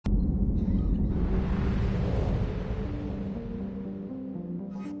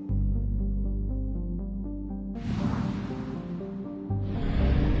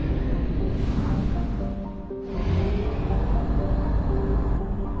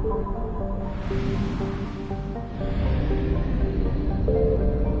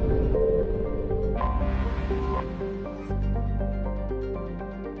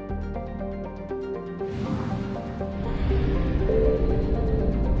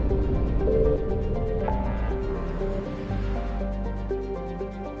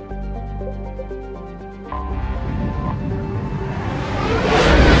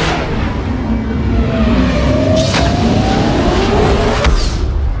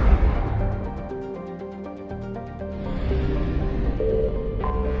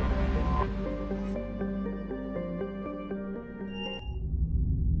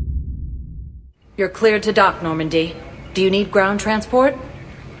You're cleared to dock, Normandy. Do you need ground transport?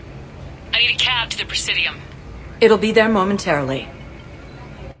 I need a cab to the Presidium. It'll be there momentarily.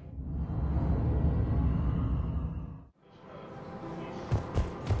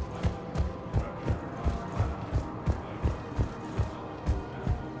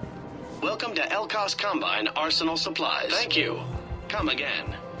 Welcome to Elcos Combine Arsenal Supplies. Thank you. Come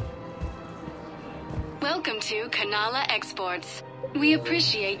again. Welcome to Kanala Exports. We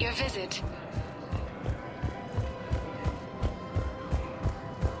appreciate your visit.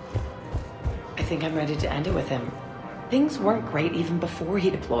 I think I'm ready to end it with him. Things weren't great even before he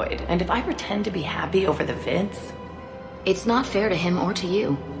deployed, and if I pretend to be happy over the vids... It's not fair to him or to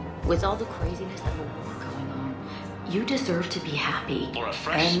you. With all the craziness of the war going on, you deserve to be happy. Or a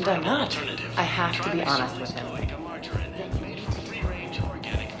fresh And I'm not. alternative. I have to Try be this honest with Swiss him. toy, a margarine made from free-range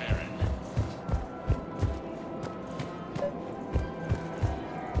organic farine.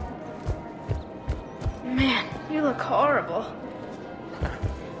 Man, you look horrible.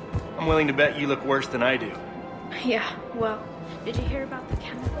 I'm willing to bet you look worse than I do. Yeah, well, did you hear about the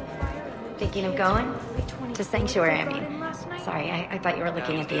chemical fire? Thinking of going? To Sanctuary, I mean. Sorry, I thought you were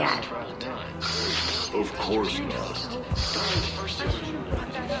looking at the ad. Of course not.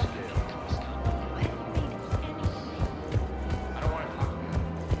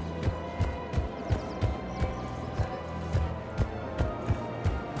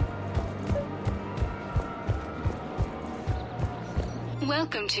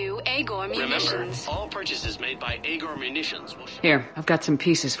 Welcome to Agor Munitions. Remember, all purchases made by Agor Munitions will ship. Here, I've got some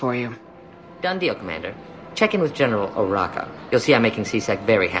pieces for you. Done deal, Commander. Check in with General Oraka. You'll see I'm making CSEC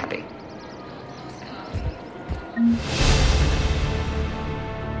very happy.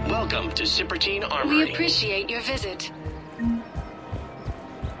 Welcome to Cipertine Armory. We appreciate your visit.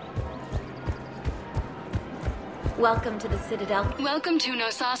 Welcome to the Citadel. Welcome to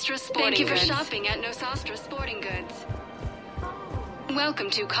Nosastra Sporting Goods. Thank you for shopping at Nosastra Sporting Goods. Welcome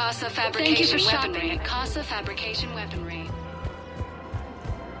to Casa Fabrication Thank you for shopping at Casa Fabrication Weaponry.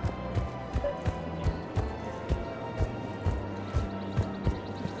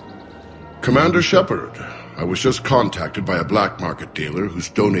 Commander Shepard, I was just contacted by a black market dealer who's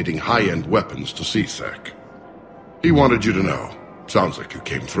donating high-end weapons to CSEC. He wanted you to know. Sounds like you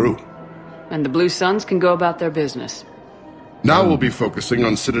came through. And the Blue Suns can go about their business. Now we'll be focusing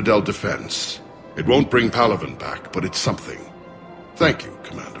on Citadel defense. It won't bring Palaven back, but it's something. Thank you,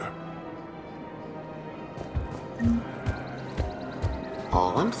 Commander.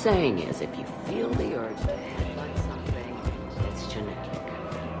 All I'm saying is, if you feel the urge to headbutt something, it's genetic.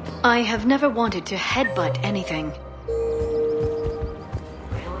 I have never wanted to headbutt anything.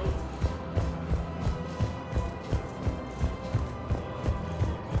 Really?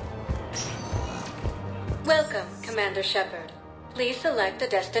 Welcome, Commander Shepard. Please select a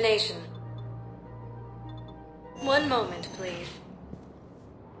destination. One moment, please.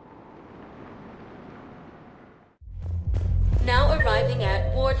 Now arriving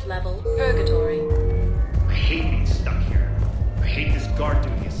at ward level, Purgatory. I hate being stuck here. I hate this guard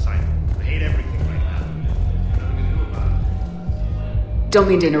duty assignment. I hate everything right now. Don't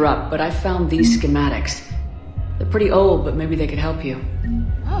mean to interrupt, but I found these schematics. They're pretty old, but maybe they could help you.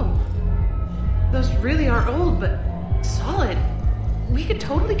 Oh. Those really are old, but solid. We could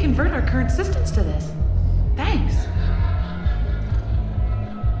totally convert our current systems to this. Thanks.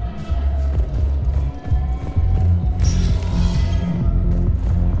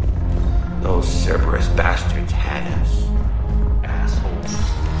 Those Cerberus bastards had us.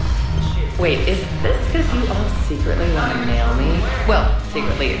 Assholes. Wait, is this because you all secretly want to nail me? Well,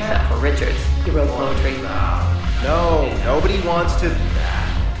 secretly except for Richards. He wrote poetry. No, nobody wants to...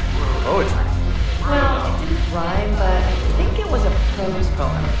 Poetry. Well, it didn't rhyme, but I think it was a prose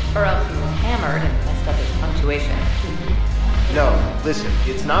poem. Or else he was hammered and messed up his punctuation. No, listen,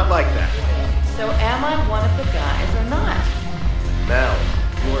 it's not like that. So am I one of the guys or not? Mel,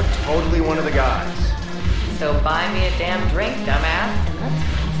 you are totally one of the guys. So buy me a damn drink, dumbass, and let's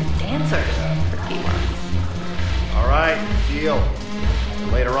find some dancers for keywords. All right, deal.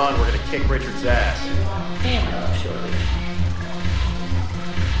 And later on, we're gonna kick Richard's ass. Damn, I love shortly.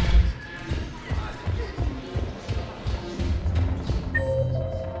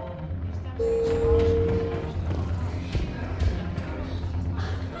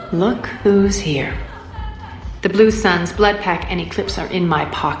 Look who's here. The Blue Suns, Blood Pack, and Eclipse are in my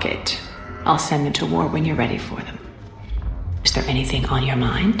pocket. I'll send them to war when you're ready for them. Is there anything on your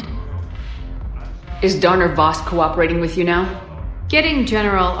mind? Is Darner Voss cooperating with you now? Getting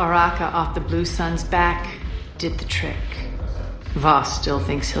General Oraka off the Blue Suns' back did the trick. Voss still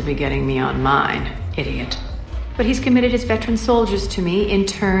thinks he'll be getting me on mine, idiot. But he's committed his veteran soldiers to me. In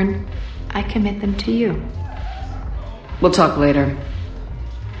turn, I commit them to you. We'll talk later.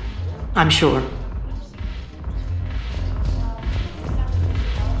 I'm sure.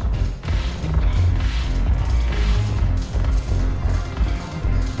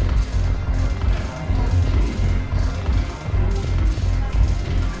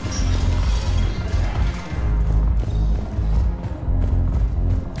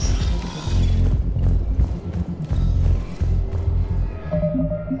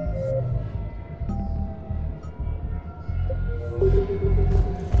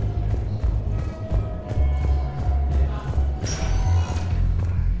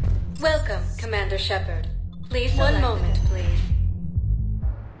 Welcome, Commander Shepard. Please, one moment, please.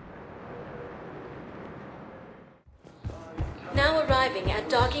 Now arriving at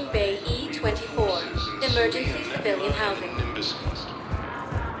Docking Bay E-24, emergency civilian housing.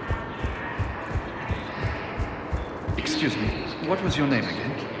 Excuse me, what was your name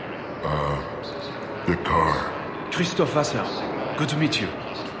again? Vicar. Christoph Wasser. Good to meet you.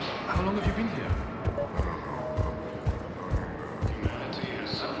 How long have you been here?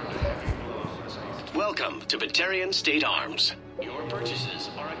 Welcome to Batarian State Arms. Your purchases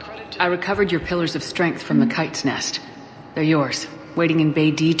are accredited. I recovered your pillars of strength from the kite's nest. They're yours, waiting in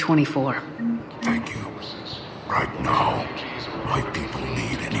Bay D-24. Thank you. Right now, my people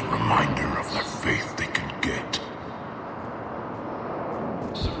need any reminder of the faith they can get.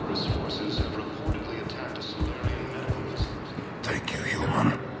 Cerberus forces have reportedly attacked a Solarian medical facility. Thank you,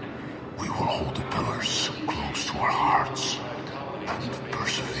 human. We will hold the pillars close to our hearts and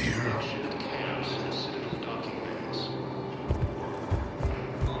persevere.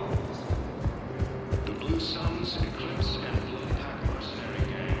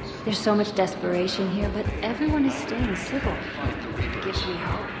 There's so much desperation here, but everyone is staying civil. It gives me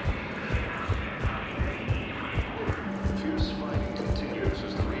hope. Fierce fighting continues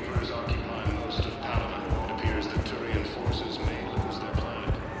as the Reapers occupy most of Panama. It appears that Turian forces may lose their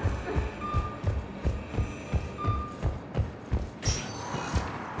planet.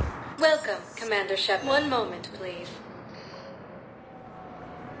 Welcome, Commander Shepard. One moment, please.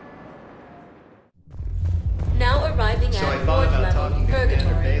 Now arriving So I at thought Ward about level talking to Commander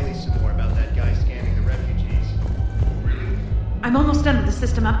Purgatory. Bailey some more about that guy scanning the refugees. I'm almost done with the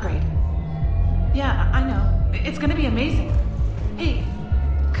system upgrade. Yeah, I know. It's gonna be amazing. Hey,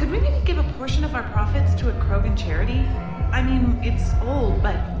 could we maybe give a portion of our profits to a Krogan charity? I mean, it's old,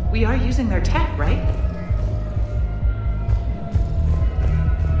 but we are using their tech, right?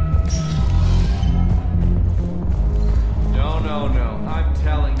 No. I'm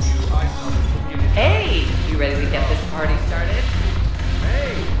telling you, I saw this beginning. Hey, you ready to get this party started?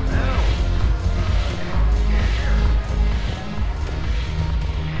 Hey, no.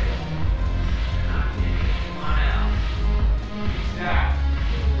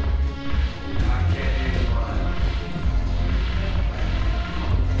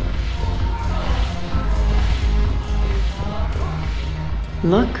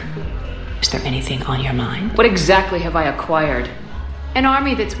 Look. Is there anything on your mind? What exactly have I acquired? An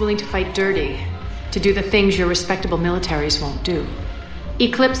army that's willing to fight dirty, to do the things your respectable militaries won't do.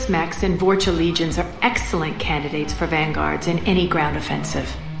 Eclipse mechs and Vorcha legions are excellent candidates for vanguards in any ground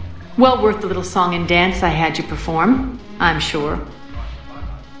offensive. Well worth the little song and dance I had you perform, I'm sure.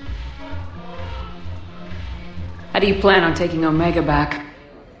 How do you plan on taking Omega back?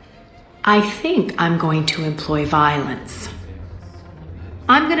 I think I'm going to employ violence.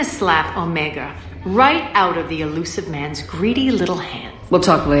 I'm gonna slap Omega right out of the elusive man's greedy little hands. We'll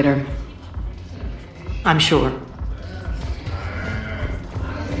talk later. I'm sure.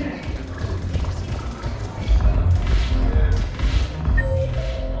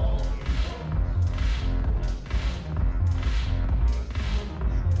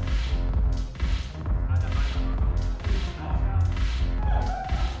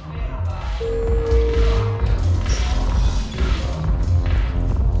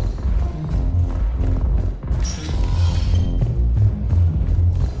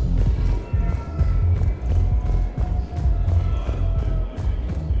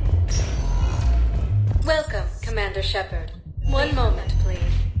 Welcome, Commander Shepard. One moment, please.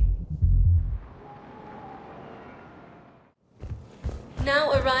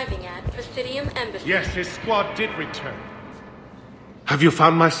 Now arriving at Presidium Embassy. Yes, his squad did return. Have you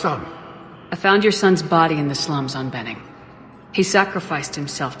found my son? I found your son's body in the slums on Benning. He sacrificed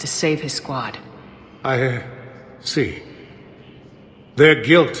himself to save his squad. I see. Their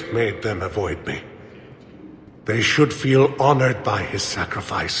guilt made them avoid me. They should feel honored by his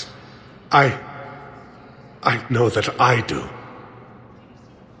sacrifice. I know that I do.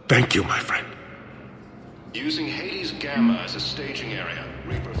 Thank you, my friend. Using Hades Gamma as a staging area,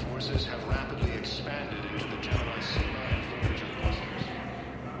 Reaper forces have rapidly expanded into the Gemini Sigma and Voyager clusters.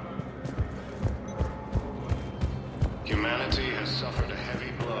 Humanity has suffered a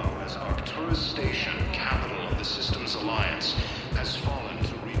heavy blow as Arcturus Station, capital of the Systems Alliance, has fallen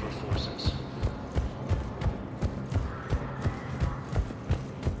to Reaper forces.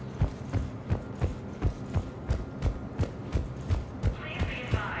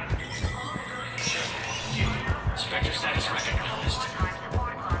 Spectre status recognized.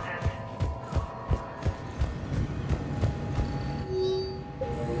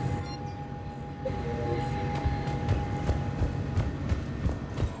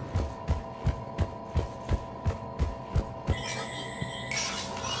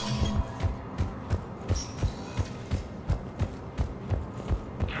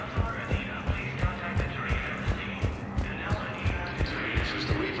 As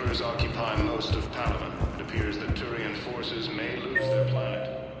the Reapers occupy most of Palaven, it appears that Turian forces may lose their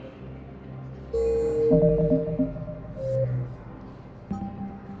planet.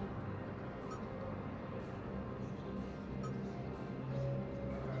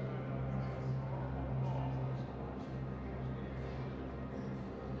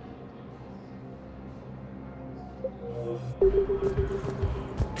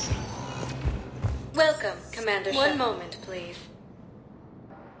 Welcome, Commander. One moment, please.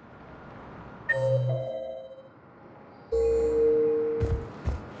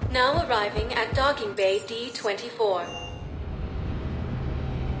 Now arriving at docking bay D-24.